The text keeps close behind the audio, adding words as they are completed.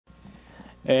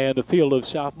And the field of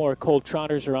sophomore colt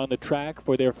trotters are on the track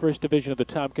for their first division of the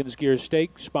Tompkins Gears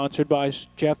Stakes, sponsored by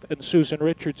Jeff and Susan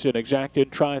Richardson.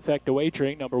 Exacted trifecta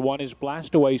wagering. Number 1 is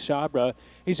Blast Away Sabra.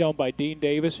 He's owned by Dean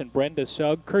Davis and Brenda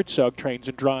Sugg. Kurt Sugg trains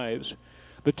and drives.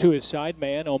 The 2 is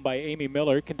Sideman, owned by Amy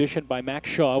Miller, conditioned by Max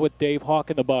Shaw with Dave Hawk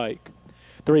in the bike.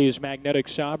 3 is Magnetic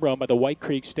Sabra, owned by the White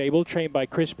Creek Stable, trained by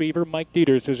Chris Beaver. Mike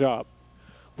Dieters is up.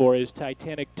 4 is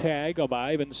Titanic Tag, owned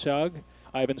by Ivan Sugg.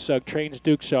 Ivan Sugg trains.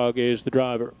 Duke Sugg is the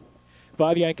driver.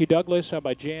 5, Yankee Douglas, owned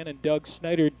by Jan and Doug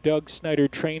Snyder. Doug Snyder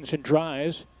trains and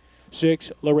drives.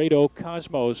 6, Laredo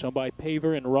Cosmos, owned by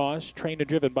Paver and Ross, trained and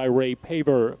driven by Ray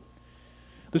Paver.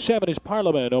 The 7 is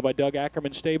Parliament, owned by Doug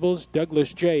Ackerman Stables.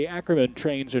 Douglas J. Ackerman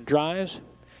trains and drives.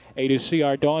 8 is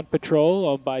CR Dawn Patrol,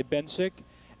 owned by Bensick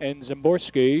and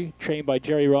Zamborski, trained by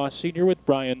Jerry Ross Sr. with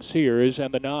Brian Sears.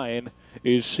 And the 9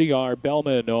 is CR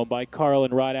Bellman, owned by Carl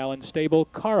and Rod Allen Stable.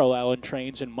 Carl Allen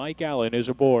trains and Mike Allen is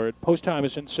aboard. Post time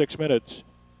is in 6 minutes.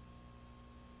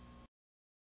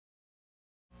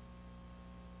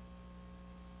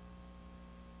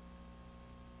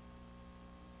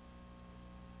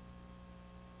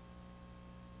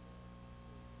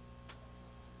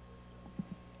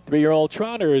 Three-year-old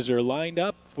trotters are lined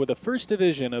up for the first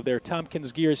division of their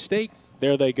Tompkins Gears Stake.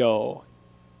 There they go.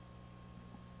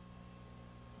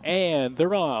 And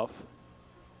they're off.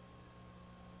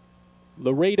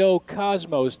 Laredo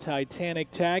Cosmos,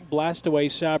 Titanic Tag, Blast Away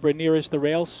Sabra nearest the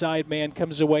rail. Sideman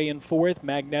comes away in 4th.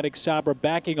 Magnetic Sabra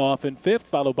backing off in 5th,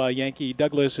 followed by Yankee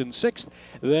Douglas in 6th.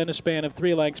 Then a span of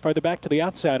 3 lengths farther back to the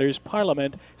outsiders,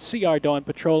 Parliament, CR Dawn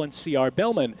Patrol, and CR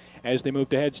Bellman. As they move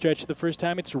to head stretch the first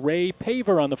time, it's Ray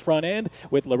Paver on the front end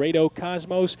with Laredo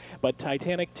Cosmos, but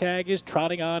Titanic Tag is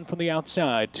trotting on from the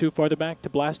outside. 2 farther back to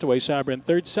Blast Away Sabra in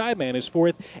 3rd. Sideman is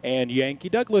 4th, and Yankee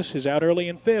Douglas is out early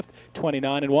in 5th,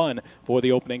 29-1 for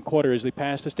the opening quarter as they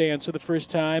pass the stands for the first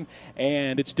time.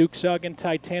 And it's Duke Sugg and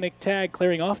Titanic Tag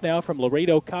clearing off now from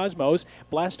Laredo Cosmos.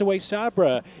 Blast Away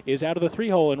Sabra is out of the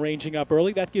 3-hole and ranging up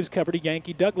early. That gives cover to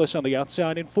Yankee Douglas on the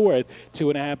outside in 4th.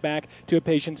 2.5 back to a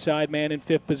patient Sideman in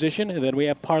 5th position. And then we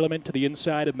have Parliament to the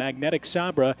inside of Magnetic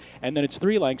Sabra. And then it's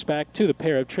 3 lengths back to the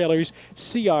pair of trailers,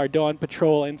 CR Dawn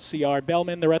Patrol and CR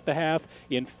Bellman. They're at the half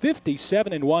in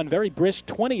 57-1. Very brisk,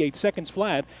 28 seconds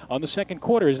flat on the second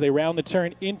quarter as they round the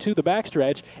turn into the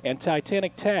backstretch. And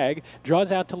Titanic Tag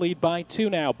draws out to lead by 2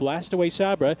 now. Blast Away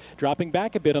Sabra dropping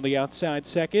back a bit on the outside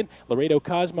second. Laredo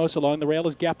Cosmos along the rail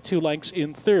is gapped 2 lengths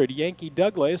in 3rd. Yankee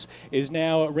Douglas is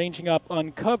now ranging up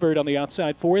uncovered on the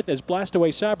outside 4th as Blast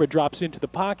Away Sabra drops into the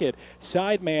pocket.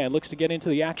 Sideman looks to get into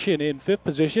the action in 5th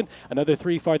position. Another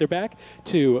 3 farther back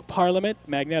to Parliament,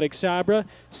 Magnetic Sabra,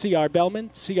 CR Bellman,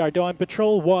 CR Dawn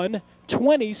Patrol 1.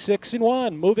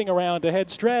 26-1, moving around to head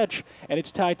stretch, and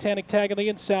it's Titanic Tag on the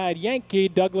inside. Yankee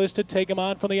Douglas to take him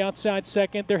on from the outside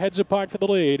second. Their heads apart for the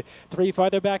lead. 3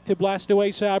 farther back to Blast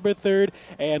Away Sabra 3rd,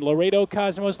 and Laredo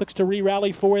Cosmos looks to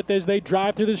re-rally 4th as they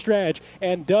drive through the stretch.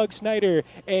 And Doug Snyder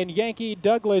and Yankee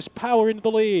Douglas power into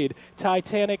the lead.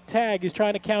 Titanic Tag is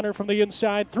trying to counter from the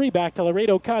inside. 3 back to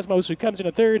Laredo Cosmos, who comes in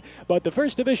a 3rd, but the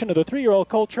first division of the 3-year-old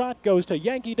colt trot goes to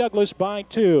Yankee Douglas by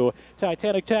 2.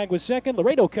 Titanic Tag was 2nd.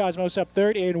 Laredo Cosmos up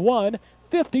 3rd in 1,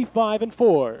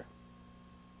 55-4.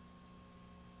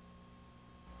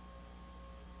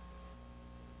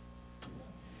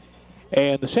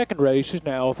 And the second race is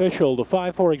now official. The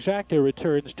 5-4 exacta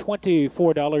returns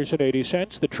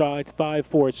 $24.80. The Trot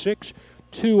 5-4-6,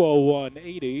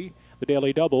 $201.80. The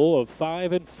daily double of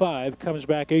 5 and 5 comes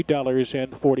back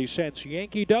 $8.40.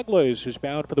 Yankee Douglas is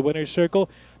bound for the winner's circle.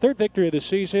 3rd victory of the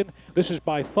season. This is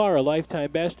by far a lifetime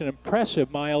best, an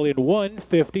impressive mile in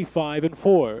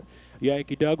 1:55-4.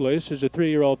 Yankee Douglas is a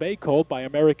 3-year-old bay colt by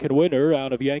American Winner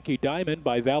out of Yankee Diamond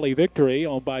by Valley Victory,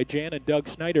 owned by Jan and Doug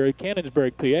Snyder at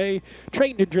Cannonsburg, PA.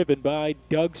 Trained and driven by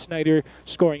Doug Snyder,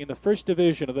 scoring in the first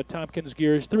division of the Tompkins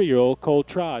Gears 3-year-old colt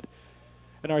trot.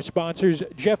 And our sponsors,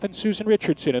 Jeff and Susan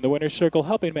Richardson in the winner's circle,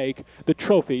 helping make the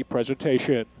trophy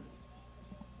presentation.